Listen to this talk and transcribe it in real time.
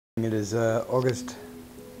It is August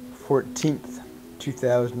 14th,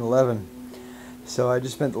 2011. So I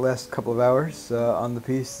just spent the last couple of hours on the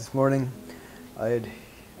piece this morning. I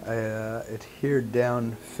adhered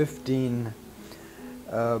down 15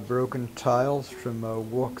 broken tiles from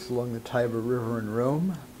walks along the Tiber River in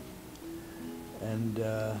Rome,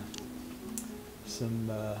 and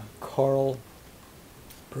some coral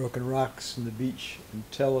broken rocks from the beach in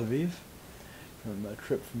Tel Aviv from a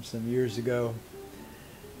trip from some years ago.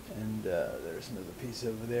 And there's another piece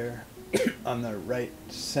over there on the right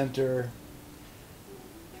center.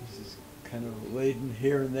 Pieces kind of laden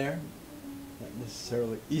here and there, not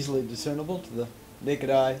necessarily easily discernible to the naked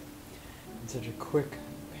eye in such a quick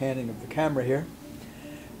panning of the camera here.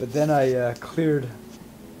 But then I cleared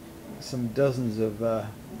some dozens of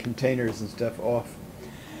containers and stuff off,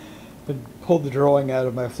 and pulled the drawing out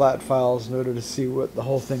of my flat files in order to see what the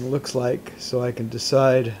whole thing looks like, so I can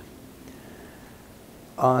decide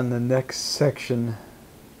on the next section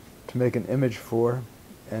to make an image for,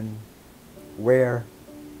 and where,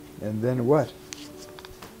 and then what.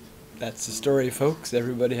 That's the story, folks.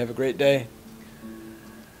 Everybody have a great day,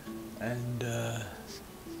 and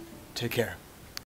take care.